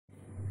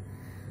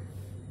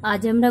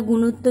আজ আমরা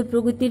গুণোত্তর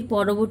প্রগতির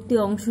পরবর্তী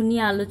অংশ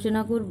নিয়ে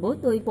আলোচনা করব।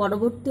 তো এই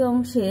পরবর্তী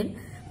অংশের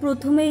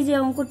প্রথমেই যে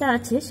অঙ্কটা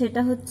আছে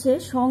সেটা হচ্ছে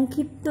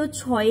সংক্ষিপ্ত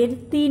 6-এর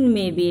 3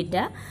 মেবি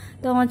এটা।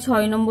 তো আমার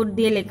 6 নম্বর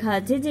দিয়ে লেখা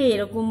আছে যে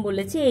এরকম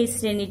বলেছে এই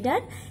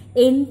শ্রেণীটার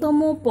এনতম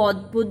পদ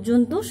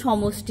পর্যন্ত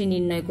সমষ্টি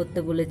নির্ণয় করতে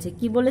বলেছে।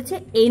 কি বলেছে?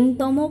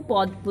 এনতম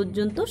পদ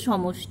পর্যন্ত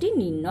সমষ্টি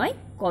নির্ণয়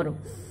করো।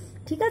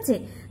 ঠিক আছে,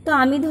 তো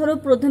আমি ধরো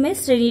প্রথমে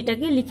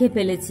শ্রেণীটাকে লিখে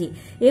ফেলেছি।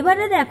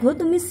 এবারে দেখো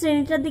তুমি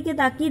শ্রেণীটার দিকে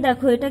তাকিয়ে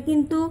দেখো, এটা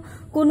কিন্তু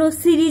কোনো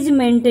সিরিজ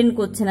মেনটেন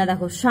করছে না।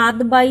 দেখো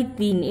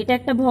 7/3 এটা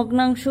একটা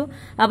ভগ্নাংশ,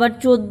 আবার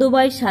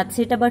 14/7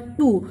 সেটা আবার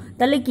 2।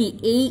 তাহলে কি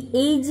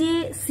এই যে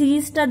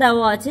সিরিজটা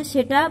দেওয়া আছে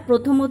সেটা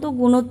প্রথমত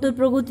গুণোত্তর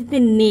প্রগতিতে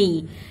নেই।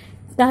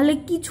 তাহলে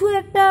কিছু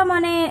একটা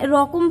মানে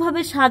রকম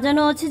ভাবে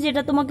সাজানো আছে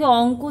যেটা তোমাকে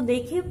অঙ্ক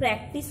দেখে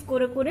প্র্যাকটিস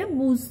করে করে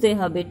বুঝতে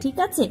হবে। ঠিক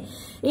আছে,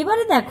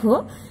 এবারে দেখো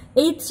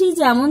এই 3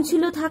 যেমন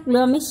ছিল থাকলো,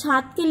 আমি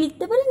 7কে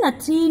লিখতে পারি না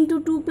 3 ×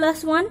 2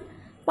 + 1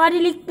 পারি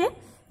লিখতে,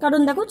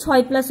 কারণ দেখো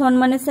 6 + 1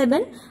 মানে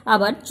 7।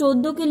 আবার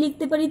 14কে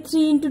লিখতে পারি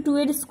 3 × 2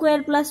 এর স্কোয়ার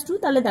 + 2,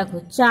 তাহলে দেখো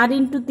 4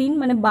 × 3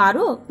 মানে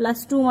 12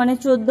 + 2 মানে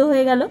 14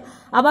 হয়ে গেল।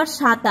 আবার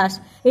 27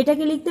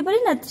 এটাকে লিখতে পারি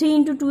না 3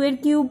 × 2 এর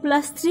কিউব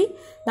 + 3।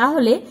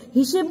 তাহলে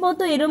হিসেব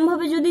মতো এরম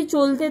ভাবে যদি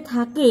চলতে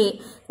থাকে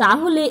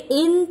তাহলে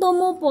এনতম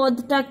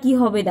পদটা কি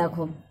হবে?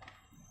 দেখো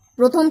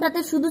প্রথমটাতে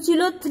শুধু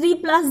ছিল 3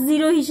 +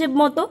 0 হিসেব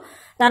মতো,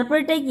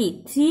 তারপরেটাই কি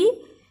 3,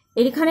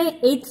 এখানে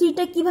এই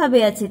 3টা কিভাবে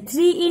আছে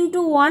 3 ×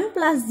 1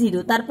 + 0,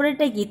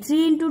 তারপরেটা কি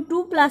 3 × 2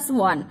 +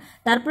 1,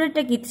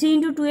 তারপরেটা কি 3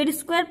 × 2 এর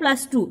স্কোয়ার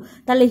 + 2।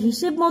 তাহলে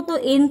হিসেব মতো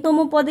এনতম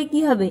পদে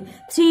কি হবে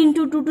 3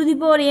 ×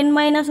 2⁻n -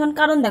 1,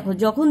 কারণ দেখো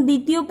যখন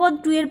দ্বিতীয় পদ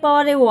 2 এর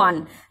পাওয়ারে 1,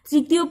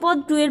 তৃতীয় পদ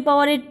 2 এর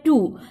পাওয়ারে 2,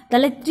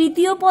 তাহলে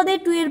তৃতীয় পদে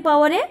 2 এর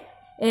পাওয়ারে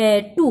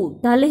 2,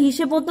 তাহলে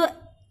হিসেব মতো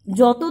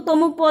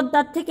যততম পদ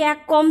তার থেকে 1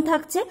 কম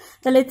থাকছে,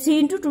 তাহলে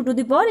 3 ×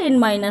 2⁻n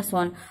 -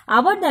 1।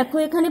 আবার দেখো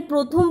এখানে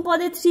প্রথম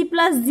পদে 3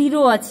 +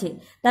 0 আছে,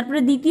 তারপরে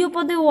দ্বিতীয়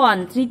পদে 1,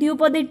 তৃতীয়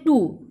পদে 2,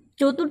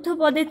 চতুর্থ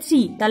পদে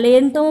 3, তাহলে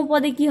এনতম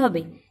পদে কি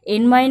হবে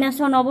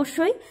n-1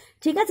 অবশ্যই।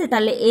 ঠিক আছে,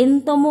 তাহলে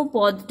এনতম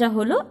পদটা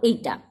হলো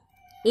এইটা।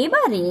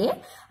 এবারে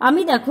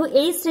আমি দেখো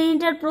এই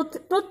শ্রেণীটার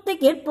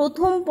প্রত্যেকের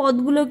প্রথম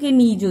পদগুলোকে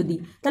নিই যদি,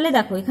 তাহলে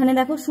দেখো এখানে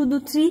দেখো শুধু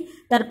 3,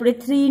 তারপরে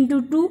 3 ×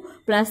 2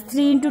 +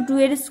 3 × 2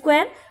 এর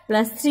স্কোয়ার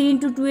 + 3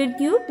 × 2 এর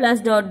কিউব +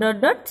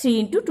 ...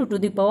 3 ×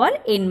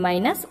 2⁻n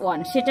 - 1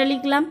 সেটা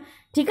লিখলাম।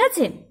 ঠিক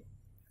আছে,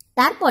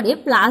 তারপরে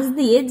প্লাস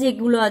দিয়ে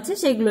যেগুলো আছে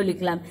সেগুলো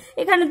লিখলাম।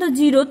 এখানে তো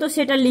 0, তো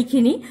সেটা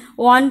লিখিনি।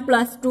 1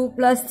 + 2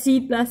 +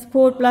 3 +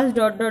 4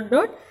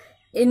 +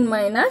 ...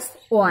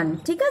 n-1।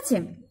 ঠিক আছে,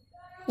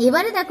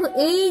 এবারে দেখো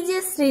এই যে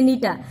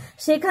শ্রেণীটা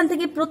সেখান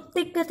থেকে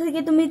প্রত্যেকটা থেকে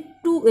তুমি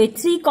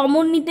 3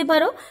 কমন নিতে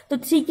পারো। তো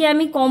 3কে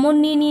আমি কমন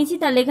নিয়েছি,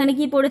 তাহলে এখানে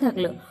কি পড়ে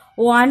থাকলো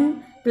 1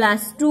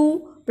 + 2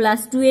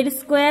 + 2 এর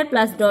স্কোয়ার +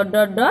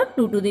 ...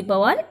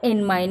 2⁻n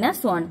 -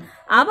 1।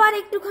 আবার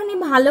একটুখানি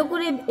ভালো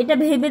করে এটা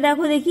ভেবে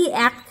দেখো দেখি,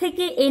 1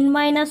 থেকে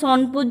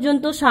n-1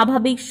 পর্যন্ত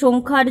স্বাভাবিক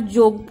সংখ্যার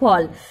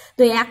যোগফল।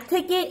 তো 1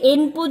 থেকে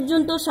n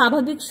পর্যন্ত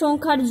স্বাভাবিক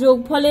সংখ্যার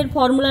যোগফলের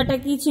ফর্মুলাটা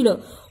কি ছিল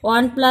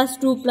 1 +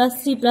 2 +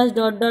 3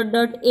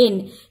 + ... n।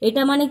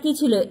 এটা মানে কি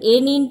ছিল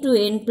n ×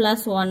 n +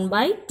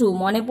 1/2।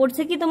 মনে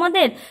পড়ছে কি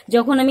তোমাদের?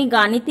 যখন আমি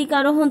গাণিতিক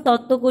আরোহণ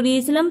তত্ত্ব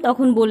করিয়েছিলাম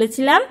তখন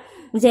বলেছিলাম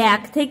যে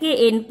 1 থেকে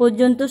n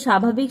পর্যন্ত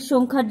স্বাভাবিক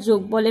সংখ্যার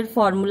যোগফলের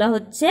ফর্মুলা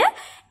হচ্ছে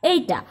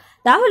এইটা।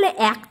 তাহলে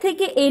 1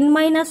 থেকে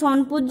n-1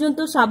 পর্যন্ত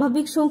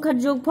স্বাভাবিক সংখ্যার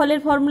যোগফলের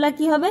ফর্মুলা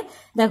কি হবে?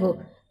 দেখো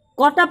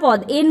কটা পদ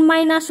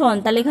n-1,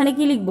 তাহলে এখানে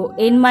কি লিখবো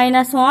n-1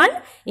 ×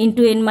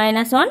 n-1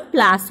 +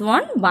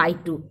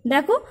 1/2।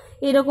 দেখো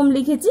এরকম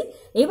লিখেছি।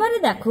 এবারে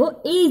দেখো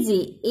এই যে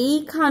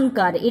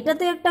এইখানকার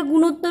এটাতে একটা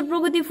গুণোত্তর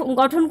প্রগতি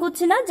গঠন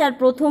করছে না, যার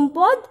প্রথম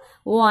পদ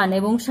 1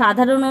 এবং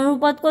সাধারণ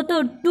অনুপাত কত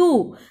 2।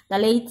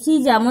 তাহলে এই 3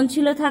 যেমন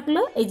ছিল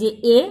থাকলো, এই যে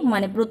a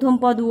মানে প্রথম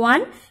পদ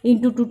 1 ×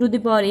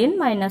 2⁻n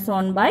 -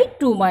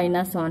 1/2 -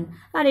 1,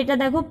 আর এটা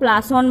দেখো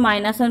 +1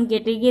 -1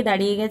 কেটে গিয়ে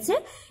দাঁড়িয়ে গেছে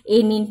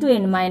n ×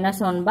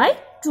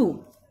 n-1/2।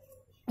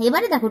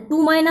 এবারে দেখো 2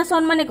 -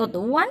 1 মানে কত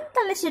 1,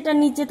 তাহলে সেটা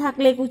নিচে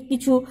থাকলে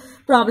কিছু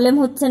প্রবলেম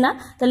হচ্ছে না।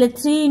 তাহলে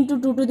 3 ×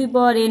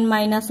 2⁻n -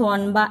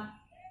 1 বা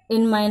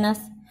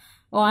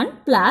n-1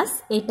 প্লাস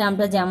এই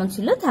টার্মটা যেমন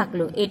ছিল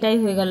থাকলো, এটাই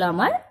হয়ে গেল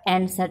আমার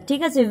অ্যান্সার।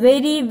 ঠিক আছে,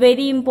 ভেরি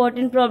ভেরি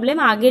ইম্পর্টেন্ট প্রবলেম।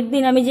 আগের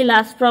দিন আমি যে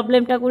লাস্ট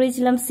প্রবলেমটা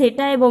করেছিলাম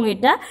সেটা এবং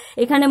এটা,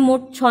 এখানে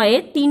মোট 6-এ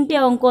 3টে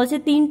অঙ্ক আছে,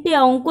 3টে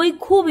অঙ্কই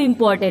খুব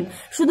ইম্পর্টেন্ট।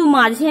 শুধু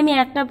মাঝে আমি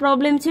একটা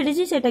প্রবলেম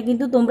ছেড়েছি, সেটা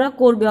কিন্তু তোমরা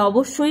করবে,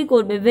 অবশ্যই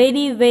করবে,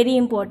 ভেরি ভেরি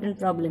ইম্পর্টেন্ট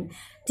প্রবলেম।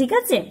 ঠিক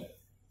আছে,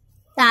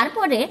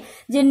 তারপরে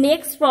যে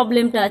নেক্সট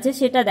প্রবলেমটা আছে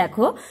সেটা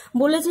দেখো,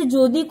 বলেছে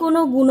যদি কোনো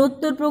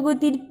গুণোত্তর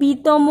প্রগতির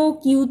p-তম,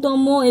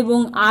 q-তম এবং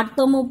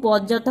r-তম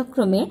পদ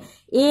যথাক্রমে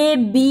a,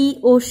 b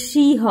ও c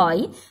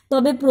হয়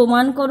তবে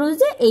প্রমাণ করো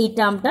যে এই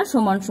টার্মটা =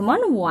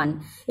 1।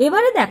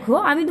 এবারে দেখো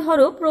আমি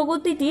ধরো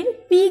প্রগতিটির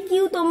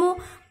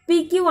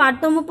p-q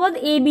r-তম পদ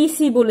a b c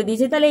বলে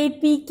দিয়েছে, তাহলে এই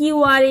p q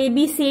r a b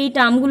c এই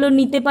টার্মগুলো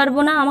নিতে পারবো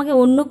না, আমাকে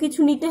অন্য কিছু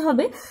নিতে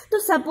হবে। তো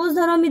সাপোজ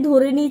ধরো আমি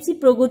ধরে নিয়েছি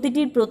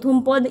প্রগতিটির প্রথম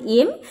পদ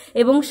m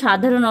এবং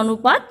সাধারণ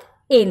অনুপাত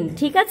এন,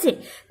 ঠিক আছে।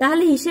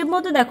 তাহলে হিসেব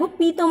মতো দেখো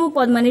পি তম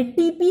পদ মানে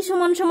টিপি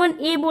সমান সমান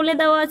এ বলে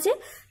দেওয়া আছে,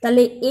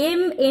 তাহলে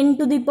M N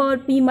to the power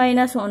P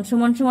minus one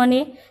সমান সমান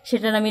এ,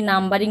 সেটার আমি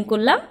নাম্বারিং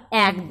করলাম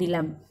 1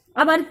 দিলাম।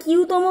 আবার কিউ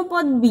তম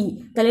পদ বি,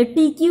 তাহলে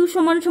টি কিউ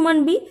সমান সমান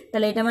বি,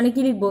 তাহলে এটা মানে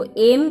কি লিখবো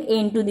M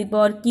N to the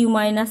power Q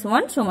minus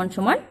one সমান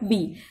সমান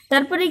বি।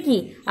 তারপরে কি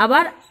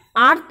আবার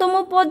আর তম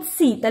পদ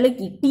সি, তাহলে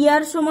কি টি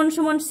আর সমান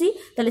সমান সি,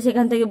 তাহলে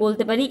সেখান থেকে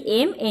বলতে পারি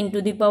M N to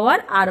the power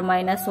R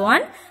minus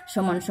one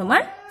সমান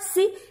সমান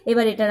সি।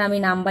 এবার এটার আমি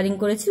নাম্বারিং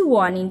করেছি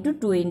 1 ইন্টু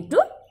 2 ইন্টু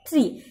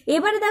 3।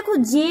 এবারে দেখো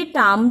যে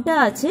টার্মটা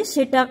আছে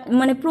সেটা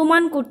মানে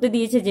প্রমাণ করতে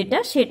দিয়েছে যেটা,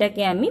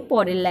 সেটাকে আমি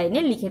পরের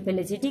লাইনে লিখে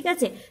ফেলেছি, ঠিক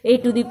আছে। এ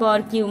to the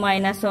power Q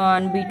minus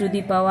one, B to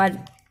the power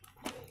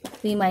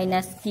P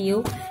minus Q,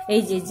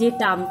 এই যে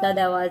টার্মটা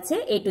দেওয়া আছে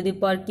এ to the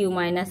power Q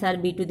minus R,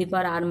 B to the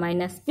power R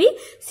minus P,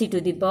 C to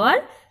the power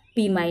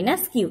P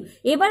minus Q.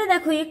 এবারে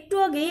দেখো একটু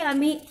আগে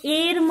আমি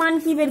এর মান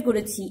কি বের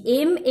করেছি,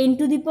 M N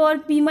to the power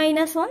P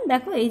minus one,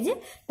 দেখো এই যে,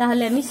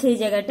 তাহলে আমি সেই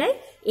জায়গাটায়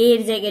এর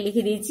জায়গায়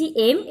লিখে দিয়েছি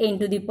M N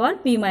to the power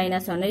P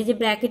minus one. এই যে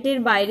ব্র্যাকেটের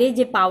বাইরে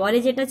যে পাওয়ারে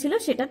যেটা ছিল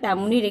সেটা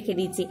তেমনই রেখে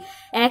দিয়েছি।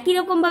 একই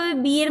রকম ভাবে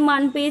বি এর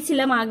মান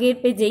পেয়েছিলাম আগের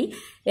পেজেই,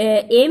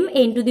 M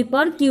N to the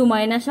power Q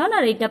minus one,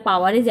 আর এটা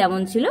পাওয়ারে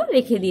যেমন ছিল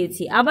রেখে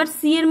দিয়েছি। আবার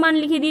সি এর মান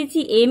লিখে দিয়েছি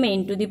M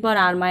N to the power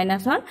R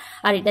minus one,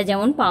 আর এটা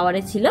যেমন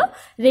পাওয়ারে ছিল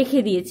রেখে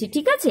দিয়েছি,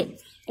 ঠিক আছে।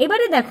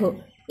 এবারে দেখো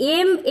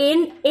এম এন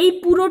এই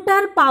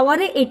পুরোটার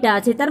পাওয়ারে এটা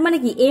আছে, তার মানে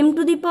কি M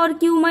to the power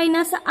Q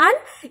minus R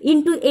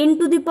into N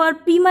to the power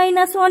P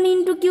minus one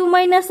into Q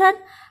minus আর।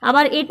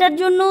 আবার এটার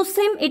জন্য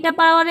সেম, এটা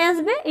পাওয়ারে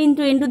আসবে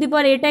ইন্টু এন টু দি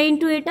পাওয়ার এটা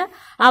ইন্টু এটা।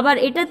 আবার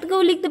এটা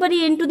থেকেও লিখতে পারি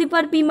N to the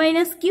power P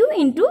minus Q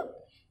into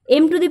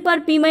M to the power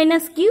P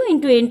minus Q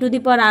into N to the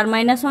power R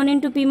minus one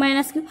into P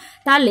minus Q.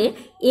 তাহলে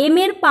M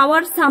এর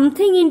পাওয়ার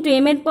something into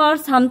M এর পাওয়ার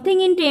something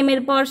into M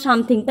এর পাওয়ার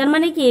something, তার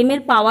মানে কি M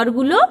এর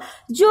পাওয়ারগুলো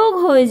যোগ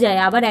হয়ে যায়।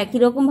 আবার একই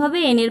রকম ভাবে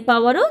এন এর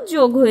পাওয়ারও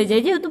যোগ হয়ে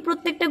যায়, যেহেতু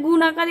প্রত্যেকটা গুণ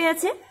আকারে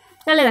আছে।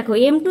 তাহলে দেখো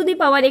এম টু দি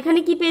পাওয়ার এখানে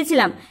কি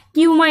পেয়েছিলাম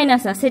কিউ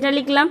মাইনাস আর, সেটা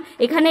লিখলাম।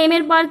 এখানে এম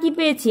এর পাওয়ার কি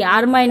পেয়েছি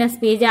আর মাইনাস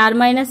পি, যে আর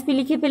মাইনাস পি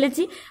লিখে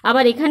ফেলেছি।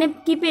 আবার এখানে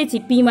কি পেয়েছি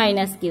পি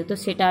মাইনাস কিউ, তো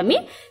সেটা আমি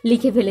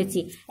লিখে ফেলেছি।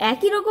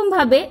 একই রকম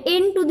ভাবে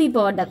এন টু দি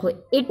পাওয়ার দেখো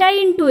এটা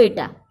ইন্টু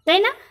এটা, তাই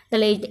না,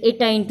 তাহলে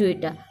এটা ইন্টু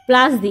এটা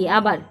প্লাস দিয়ে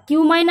আবার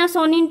কিউ মাইনাস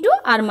ওয়ান ইন্টু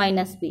আর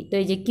মাইনাস পি, তো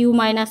এই যে কিউ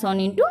মাইনাস ওয়ান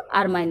ইন্টু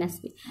আর মাইনাস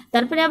পি।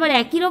 তারপরে আবার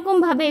একই রকম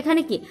ভাবে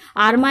এখানে কি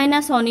আর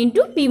minus one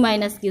into P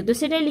minus Q, তো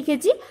সেটাই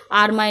লিখেছি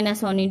আর minus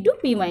one into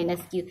P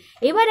minus Q.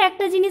 এবার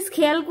একটা জিনিস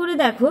খেয়াল করে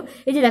দেখো,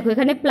 এই যে দেখো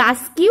এখানে প্লাস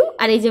কিউ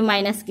আর এই যে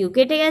মাইনাস কিউ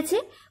কেটে গেছে,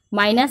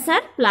 মাইনাস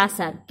আর প্লাস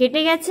আর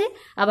কেটে গেছে,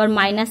 আবার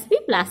মাইনাস পি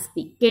প্লাস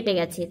পি কেটে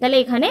গেছে। তাহলে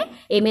এখানে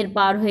এম এর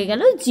পাওয়ার হয়ে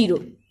গেল 0।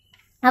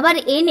 আবার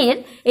এন এর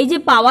এই যে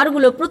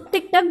পাওয়ারগুলো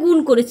প্রত্যেকটা গুণ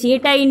করেছি,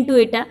 এটা ইন্টু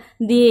এটা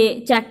দিয়ে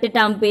 4টে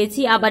টার্ম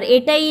পেয়েছি। আবার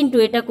এটাই ইন্টু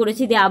এটা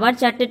করেছি দিয়ে আবার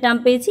 4টে টার্ম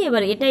পেয়েছি।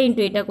 এবার এটা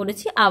ইন্টু এটা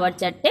করেছি আবার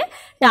 4টে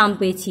টার্ম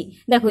পেয়েছি।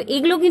 দেখো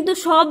এগুলো কিন্তু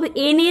সব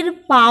এন এর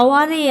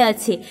পাওয়ারে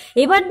আছে।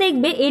 এবার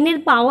দেখবে এন এর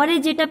পাওয়ারে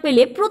যেটা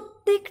পেলে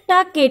প্রত্যেকটা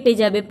কেটে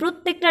যাবে,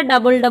 প্রত্যেকটা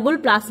ডাবল ডাবল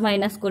প্লাস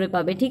মাইনাস করে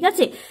পাবে, ঠিক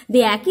আছে।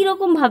 দিয়ে একই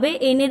রকম ভাবে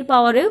এন এর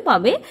পাওয়ারেও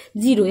পাবে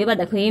 0। এবার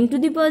দেখো M to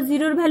the power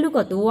 0 value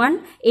কত 1,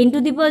 N to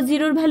the power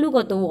 0 value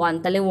কত 1,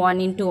 তাহলে 1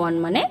 ইন্টু 1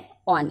 মানে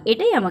 1।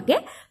 এটাই আমাকে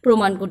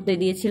প্রমাণ করতে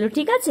দিয়েছিল,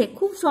 ঠিক আছে।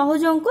 খুব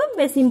সহজ অঙ্ক,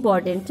 বেশ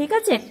ইম্পর্টেন্ট, ঠিক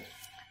আছে।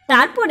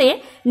 তারপরে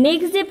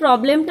নেক্সট যে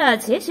প্রবলেমটা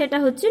আছে সেটা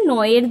হচ্ছে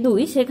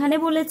 9-2। সেখানে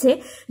বলেছে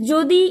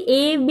যদি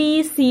এ বি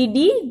সি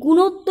ডি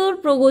গুণোত্তর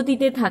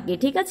প্রগতিতে থাকে,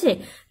 ঠিক আছে।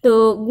 তো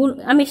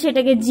আমি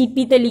সেটাকে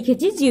জিপিতে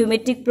লিখেছি,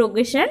 জিওমেট্রিক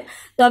প্রোগ্রেশন।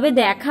 তবে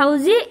দেখাও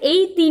যে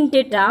এই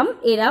 3টে টার্ম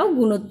এরাও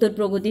গুণোত্তর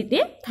প্রগতিতে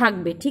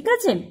থাকবে, ঠিক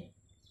আছে।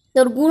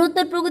 তোর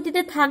গুণোত্তর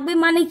প্রগতিতে থাকবে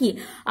মানে কি,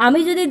 আমি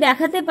যদি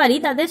দেখাতে পারি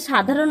তাদের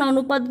সাধারণ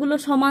অনুপাতগুলো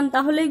সমান,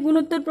 তাহলেই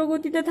গুণোত্তর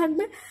প্রগতিতে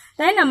থাকবে,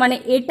 তাই না। মানে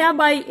এটা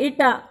বাই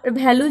এটা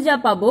ভ্যালু যা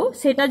পাবো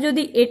সেটা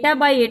যদি এটা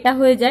বাই এটা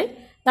হয়ে যায়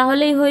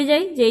তাহলেই হয়ে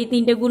যায় যে এই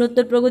 3টে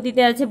গুণোত্তর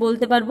প্রগতিতে আছে,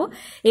 বলতে পারবো।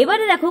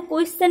 এবারে দেখো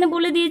কোয়েশ্চেনে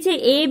বলে দিয়েছে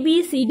এ বি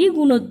সি ডি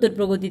গুণোত্তর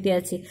প্রগতিতে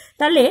আছে,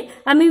 তাহলে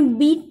আমি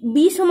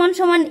বি সমান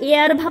সমান এ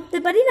আর ভাবতে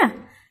পারি না,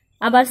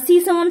 আবার সি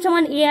সমান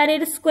সমান এ আর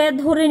এর স্কোয়ার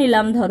ধরে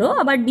নিলাম ধরো,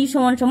 আবার ডি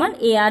সমান সমান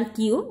এ আর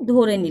কিউ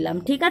ধরে নিলাম,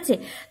 ঠিক আছে।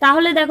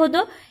 তাহলে দেখো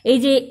তো এই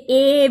যে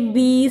এ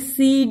বি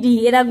সি ডি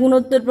এরা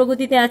গুণোত্তর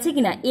প্রগতিতে আছে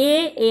কিনা,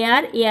 এ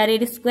আর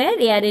এর স্কোয়ার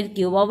এ আর এর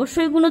কিউব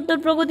অবশ্যই গুণোত্তর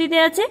প্রগতিতে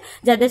আছে,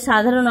 যাদের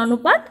সাধারণ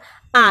অনুপাত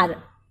আর।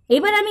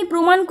 এবার আমি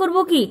প্রমাণ করব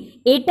কি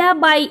এটা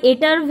বাই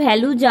এটার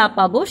ভ্যালু যা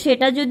পাবো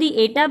সেটা যদি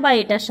এটা বা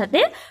এটার সাথে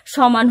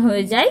সমান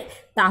হয়ে যায়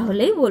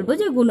তাহলেই বলবো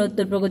যে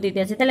গুণোত্তর প্রগতিতে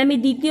আছে। তাহলে আমি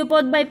দ্বিতীয়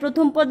পদ বাই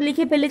প্রথম পদ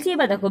লিখে ফেলেছি।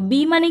 এবার দেখো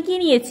বি মানে কি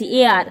নিয়েছি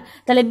এ আর,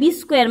 তাহলে বি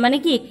স্কোয়ার মানে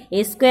কি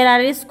এ স্কোয়ার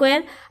আর এর স্কোয়ার।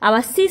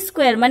 আবার সি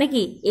স্কোয়ার মানে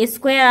কি এ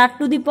স্কোয়ার আর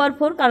টু দি পাওয়ার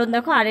 4, কারণ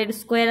দেখো আর এর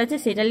স্কোয়ার আছে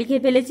সেটা লিখে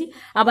ফেলেছি।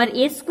 আবার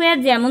এ স্কোয়ার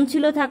যেমন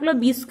ছিল থাকলো,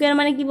 বি স্কোয়ার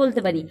মানে কি বলতে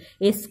পারি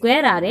এ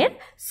স্কোয়ার আর এর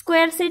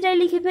স্কোয়ার, সেটাই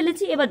লিখে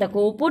ফেলেছি। এবার দেখো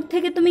ওপর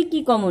থেকে তুমি কি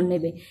কমন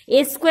নেবে, এ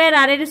স্কোয়ার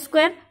আর এর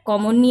স্কোয়ার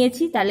কমন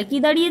নিয়েছি, তাহলে কি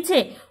দাঁড়িয়েছে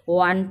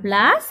 1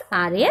 প্লাস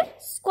আর এর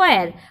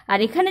স্কোয়ার। আর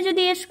এখানে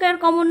যদি এর স্কোয়ার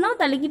কমন নাও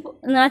তাহলে কি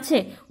আছে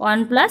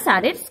 1 প্লাস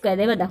আর এর স্কোয়ার।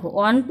 এবার দেখো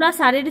 1 প্লাস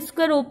আর এর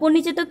স্কোয়ার ওপর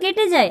নিচে তো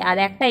কেটে যায়, আর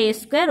একটা এ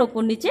স্কোয়ার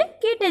ওপর নিচে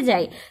কেটে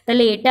যায়,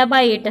 তাহলে এটা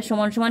বাই এটা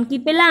সমান সমান কি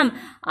পেলাম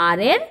আর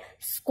এর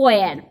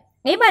স্কোয়ার।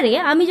 এবারে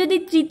আমি যদি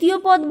তৃতীয়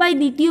পদ বাই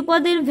দ্বিতীয়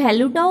পদের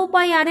ভ্যালুটাও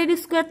পাই আর এর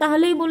স্কোয়ার,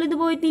 তাহলেই বলে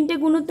দেবো ওই তিনটে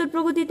গুণোত্তর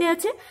প্রগতিতে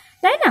আছে,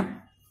 তাই না?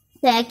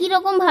 তো একই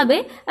রকম ভাবে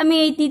আমি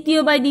এই তৃতীয়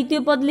বাই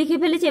দ্বিতীয় পদ লিখে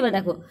ফেলেছি। এবার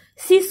দেখো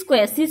সি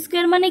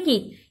স্কোয়ার মানে কি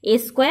এ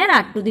স্কোয়ার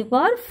আর টু দি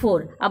পাওয়ার 4,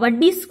 আবার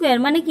ডি স্কোয়ার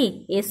মানে কি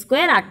এ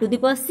স্কোয়ার আর টু দি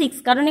পাওয়ার 6,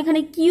 কারণ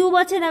এখানে কিউব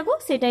আছে দেখো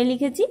সেটাই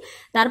লিখেছি।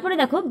 তারপরে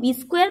দেখো B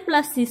square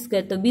plus C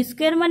square, তো বি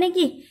স্কোয়ার মানে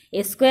কি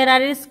এ স্কোয়ার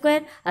আর এর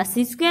স্কোয়ার, আর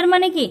সি স্কোয়ার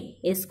মানে কি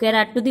এ স্কোয়ার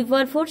আর টু দি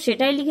পাওয়ার 4,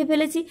 সেটাই লিখে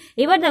ফেলেছি।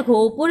 এবার দেখো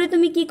ওপরে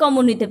তুমি কি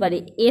কমন নিতে পারে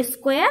এ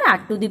স্কোয়ার আর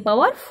টু দি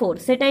পাওয়ার 4,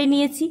 সেটাই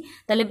নিয়েছি,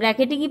 তাহলে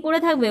ব্র্যাকেটে কি পড়ে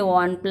থাকবে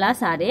 1 প্লাস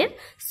আর এর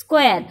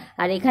স্কোয়ার।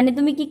 আর এখানে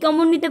তুমি কি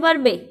কমন নিতে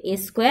পারবে এ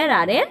স্কোয়ার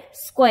আর এর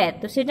স্কোয়ার,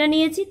 তো সেটা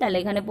নিয়েছি, তাহলে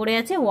এখানে পড়ে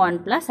আছে 1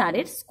 প্লাস আর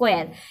এর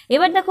স্কোয়ার।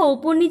 এবার দেখো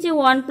ওপর নিচে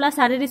 1 প্লাস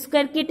আর এর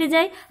স্কোয়ার কেটে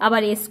যায়,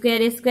 আবার এ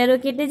স্কোয়ারও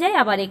কেটে যায়,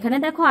 আবার এখানে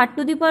দেখো আর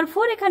টু দি পাওয়ার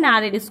 4, এখানে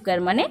আর এর স্কোয়ার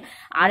মানে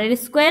আর এর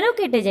স্কোয়ারও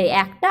কেটে যায়,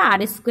 একটা আর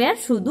স্কোয়ার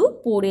শুধু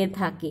পড়ে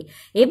থাকে।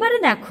 এবারে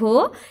দেখো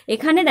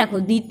এখানে দেখো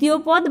দ্বিতীয়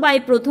পদ বাই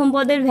প্রথম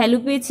পদের ভ্যালু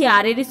পেয়েছি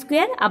আর এর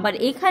স্কোয়ার, আবার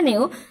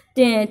এখানেও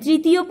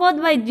তৃতীয় পদ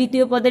বাই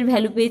দ্বিতীয় পদের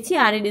ভ্যালু পেয়েছি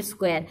আর এর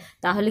স্কোয়ার,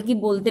 তাহলে কি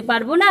বলতে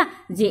পারবো না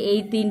যে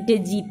এই তিনটে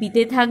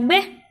জিপিতে থাকবে,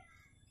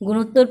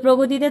 গুণোত্তর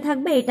প্রগতিতে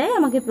থাকবে? এটাই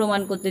আমাকে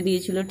প্রমাণ করতে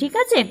দিয়েছিল, ঠিক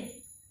আছে?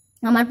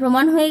 আমার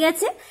প্রমাণ হয়ে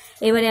গেছে।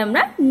 এবারে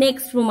আমরা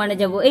নেক্সট প্রমাণে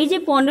যাব। এই যে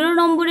 15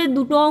 নম্বরের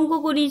দুটো অঙ্ক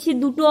করিয়েছি,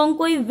 দুটো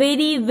অঙ্কই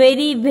ভেরি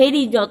ভেরি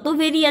ভেরি, যত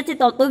ভেরি আছে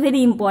তত ভেরি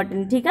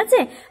ইম্পর্টেন্ট, ঠিক আছে?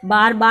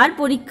 বারবার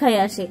পরীক্ষায়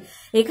আসে।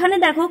 এখানে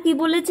দেখো কি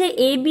বলেছে,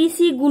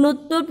 এবিসি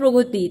গুণোত্তর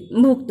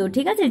প্রগতিভুক্ত,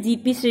 ঠিক আছে,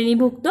 জিপি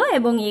শ্রেণীভুক্ত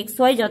এবং এক্স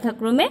ওয়াই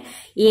যথাক্রমে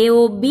এ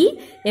ও বি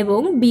এবং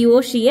বি ও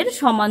সি এর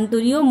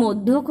সমান্তরীয়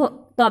মধ্য,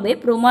 তবে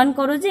প্রমাণ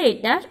করো যে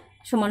এটা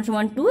সমান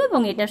সমান 2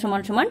 এবং এটা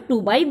সমান সমান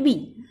 2/b।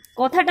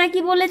 কথাটা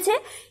কি বলেছে,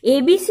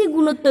 এবিসি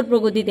গুণোত্তর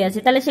প্রগতিতে আছে,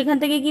 তাহলে সেখান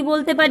থেকে কি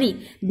বলতে পারি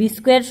বি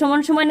স্কোয়ার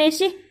সমান সমান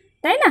এসি,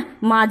 তাই না?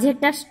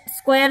 মাঝেরটা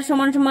স্কোয়ার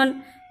সমান সমান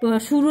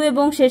শুরু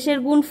এবং শেষের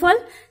গুণফল,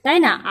 তাই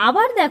না?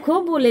 আবার দেখো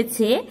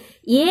বলেছে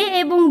এ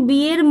এবং বি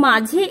এর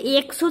মাঝে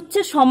এক্স হচ্ছে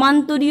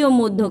সমান্তরীয়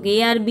মধ্যক, এ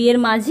আর বি এর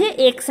মাঝে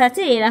এক্স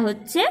আছে, এরা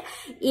হচ্ছে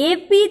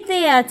এপিতে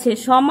আছে,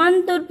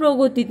 সমান্তর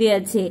প্রগতিতে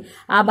আছে,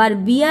 আবার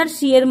বি আর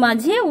সি এর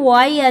মাঝে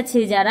ওয়াই আছে,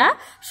 যারা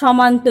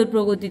সমান্তর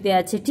প্রগতিতে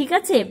আছে, ঠিক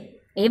আছে?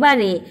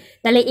 এবারে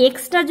তাহলে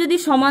এক্সটা যদি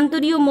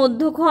সমান্তরীয়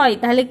মধ্যক হয়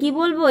তাহলে কি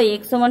বলবো,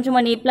 এক্স সমান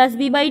সমান এ প্লাস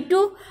বি বাই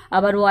 2,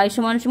 আবার ওয়াই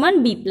সমান সমান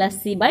বি প্লাস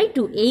সি বাই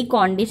 2। এই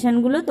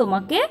কন্ডিশনগুলো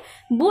তোমাকে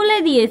বলে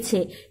দিয়েছে,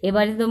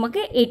 এবারে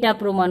তোমাকে এটা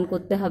প্রমাণ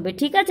করতে হবে,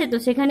 ঠিক আছে? তো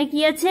সেখানে কি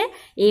আছে,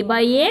 এ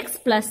by x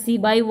plus C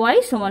by Y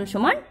সমান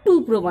সমান 2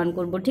 প্রমাণ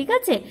করব, ঠিক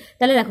আছে?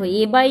 তাহলে দেখো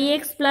এ by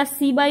x plus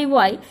C by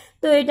Y,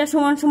 তো এটা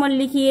সমান সমান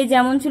লিখি, এ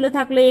যেমন ছিল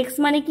থাকলো, এক্স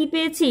মানে কি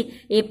পেয়েছি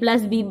এ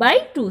প্লাস বি বাই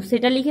 2,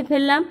 সেটা লিখে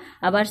ফেললাম,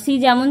 আবার সি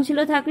যেমন ছিল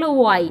থাকলো,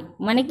 ওয়াই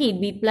মানে কি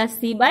বি প্লাস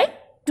সি বাই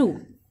 2।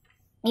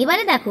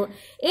 এবারে দেখো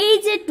এই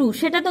যে 2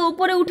 সেটা তো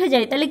উপরে উঠে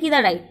যায়, তাহলে কি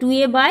দাঁড়ায়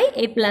 2a by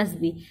A plus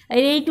B,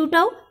 আর এই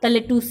 2টাও তাহলে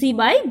 2c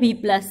by B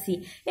plus C.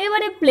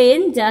 এবারে প্লেন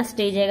জাস্ট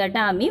এই জায়গাটা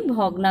আমি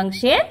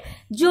ভগ্নাংশের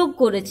যোগ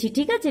করেছি,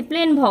 ঠিক আছে,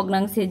 প্লেন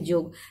ভগ্নাংশের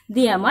যোগ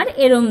দিয়ে আমার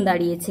এরম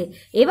দাঁড়িয়েছে।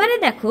 এবারে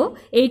দেখো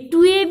এই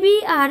 2ab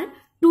আর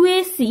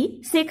 2ac,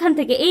 সেখান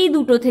থেকে এই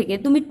দুটো থেকে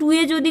তুমি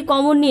 2a যদি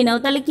কমন নিয়ে নাও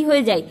তাহলে কি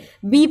হয়ে যায়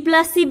বি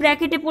প্লাস সি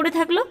ব্র্যাকেটে পড়ে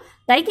থাকলো,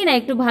 তাই কি না?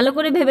 একটু ভালো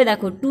করে ভেবে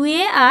দেখো,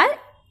 2a আর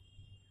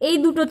এই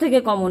দুটো থেকে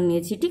কমন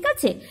নিয়েছি, ঠিক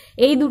আছে,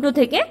 এই দুটো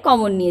থেকে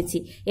কমন নিয়েছি।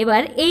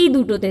 এবার এই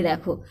দুটোতে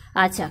দেখো,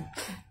 আচ্ছা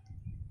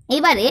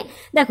এবারে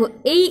দেখো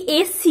এই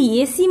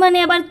এসি মানে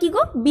আবার কি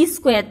গো বি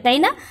স্কোয়ার, তাই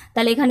না?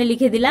 তাহলে এখানে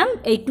লিখে দিলাম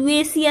এই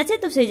 2ac আছে,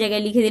 তো সেই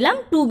জায়গায় লিখে দিলাম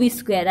 2b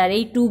স্কোয়ার, আর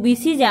এই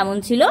 2bc যেমন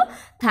ছিল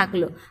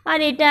থাকলো, আর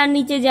এটা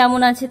নিচে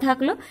যেমন আছে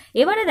থাকলো।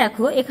 এবারে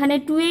দেখো এখানে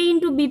 2a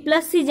into B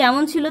plus C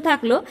যেমন ছিল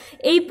থাকলো,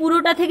 এই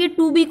পুরোটা থেকে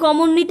 2b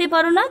কমন নিতে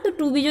পারো না, তো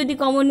 2b যদি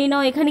কমন নিয়ে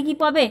নাও এখানে কি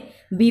পাবে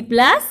বি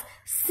প্লাস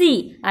সি,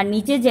 আর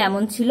নিচে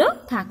যেমন ছিল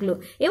থাকলো।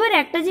 এবার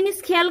একটা জিনিস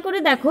খেয়াল করে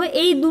দেখো,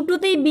 এই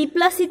দুটোতেই বি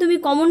প্লাস সি তুমি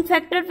কমন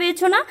ফ্যাক্টর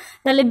পেয়েছো না,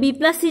 তাহলে বি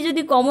প্লাস সি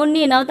যদি কমন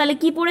নিয়ে নাও তাহলে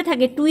কি পড়ে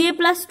থাকে 2a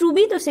প্লাস 2b,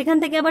 তো সেখান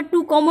থেকে আবার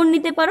 2 কমন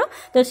নিতে পারো,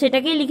 তো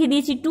সেটাকেই লিখে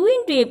দিয়েছি 2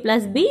 ইন্টু এ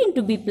plus B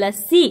into B plus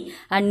C,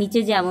 আর নিচে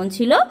যেমন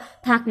ছিল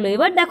থাকলো।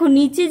 এবার দেখো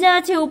নিচে যা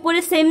আছে উপরে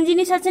সেম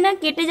জিনিস আছে না,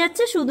 কেটে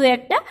যাচ্ছে, শুধু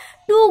একটা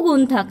 2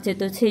 গুণ থাকছে,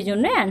 তো সেই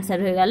জন্য অ্যান্সার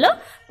হয়ে গেল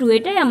 2।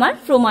 এটাই আমার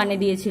প্রমাণে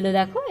দিয়েছিল,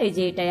 দেখো এই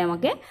যে এটাই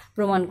আমাকে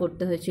প্রমাণ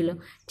করতে হয়েছিল,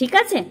 ঠিক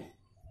আছে?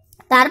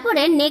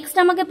 তারপরে নেক্সট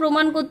আমাকে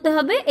প্রমাণ করতে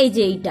হবে এই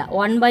যে এইটা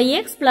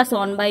 1/x প্লাস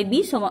 1/b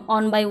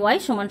 1/y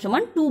সমান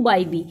সমান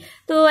 2/b।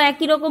 তো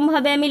একই রকম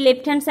ভাবে আমি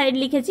লেফট হ্যান্ড সাইড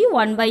লিখেছি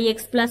 1/x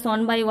প্লাস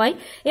 1/y।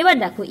 এবার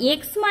দেখো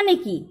x মানে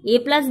কি a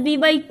প্লাস b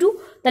বাই 2,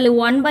 তাহলে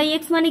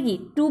 1/x মানে কি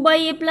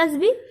 2/a প্লাস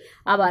b,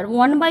 আবার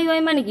 1/y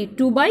মানে কি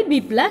 2/b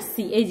প্লাস c।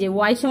 এই যে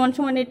y সমান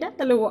সমান এটা,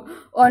 তাহলে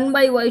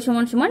 1/y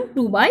সমান সমান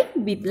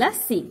 2/b প্লাস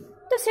c।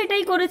 তো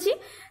সেটাই করেছি,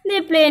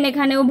 দিয়ে প্লেন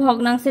এখানেও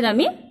ভগ্নাংশের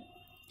আমি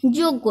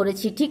যোগ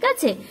করেছি। ঠিক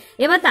আছে,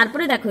 এবার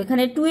তারপরে দেখো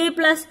এখানে 2a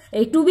প্লাস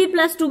এই 2b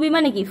প্লাস 2b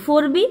মানে কি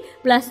 4b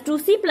plus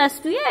 2c plus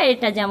 2a,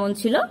 এটা যেমন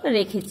ছিল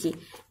রেখেছি।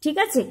 ঠিক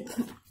আছে,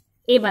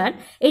 এবার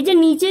এই যে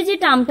নিচে যে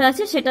টার্মটা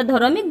আছে সেটা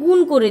ধরো আমি গুণ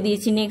করে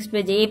দিয়েছি নেক্সট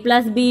পেজে, a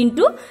plus B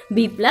into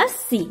B plus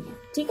C.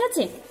 ঠিক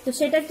আছে, তো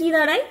সেটা কি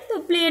দাঁড়ায়, তো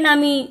প্লেন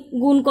আমি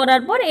গুণ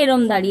করার পর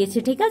এরম দাঁড়িয়েছে।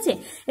 ঠিক আছে,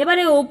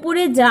 এবারে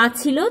ওপরে যা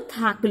ছিল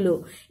থাকলো,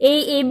 এই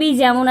এ বি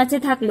যেমন আছে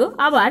থাকলো।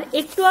 আবার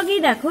একটু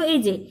আগেই দেখো এই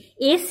যে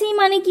এসি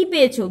মানে কি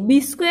পেয়েছো, বি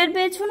স্কোয়ার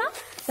পেয়েছো না,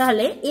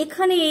 তাহলে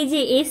এখানে এই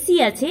যে এসি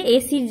আছে,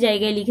 এসির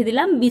জায়গায় লিখে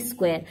দিলাম বি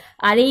স্কোয়ার,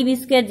 আর এই বি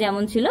স্কোয়ার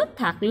যেমন ছিল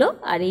থাকলো,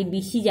 আর এই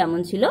বিসি যেমন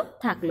ছিল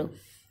থাকলো।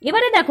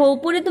 এবারে দেখো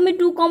উপরে তুমি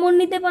 2 কমন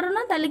নিতে পারো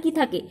না, তাহলে কি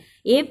থাকে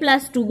a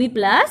plus 2b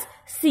plus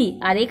C,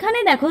 আর এখানে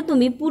দেখো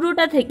তুমি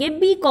পুরোটা থেকে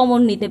b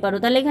কমন নিতে পারো,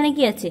 তাহলে এখানে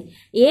কি আছে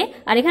a,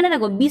 আর এখানে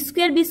দেখো বি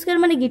স্কোয়ার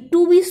মানে কি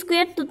 2b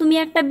স্কোয়ার, তো তুমি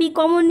একটা b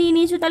কমন নিয়ে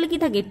নিয়েছো, তাহলে কি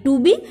থাকে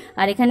 2b,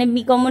 আর এখানে b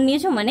কমন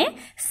নিয়েছো মানে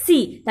c,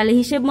 তাহলে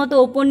হিসেব মতো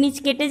ওপর নিচ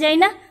কেটে যায়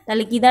না,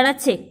 তাহলে কি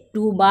দাঁড়াচ্ছে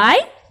 2/b।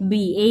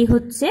 এই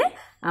হচ্ছে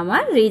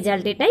আমার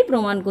রেজাল্ট, এটাই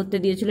প্রমাণ করতে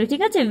দিয়েছিল।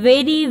 ঠিক আছে,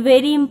 ভেরি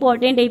ভেরি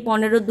ইম্পর্টেন্ট, এই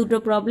 15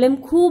 প্রবলেম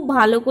খুব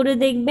ভালো করে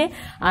দেখবে,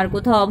 আর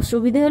কোথাও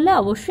অসুবিধা হলে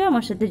অবশ্যই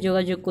আমার সাথে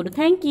যোগাযোগ করো।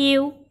 Thank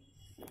you.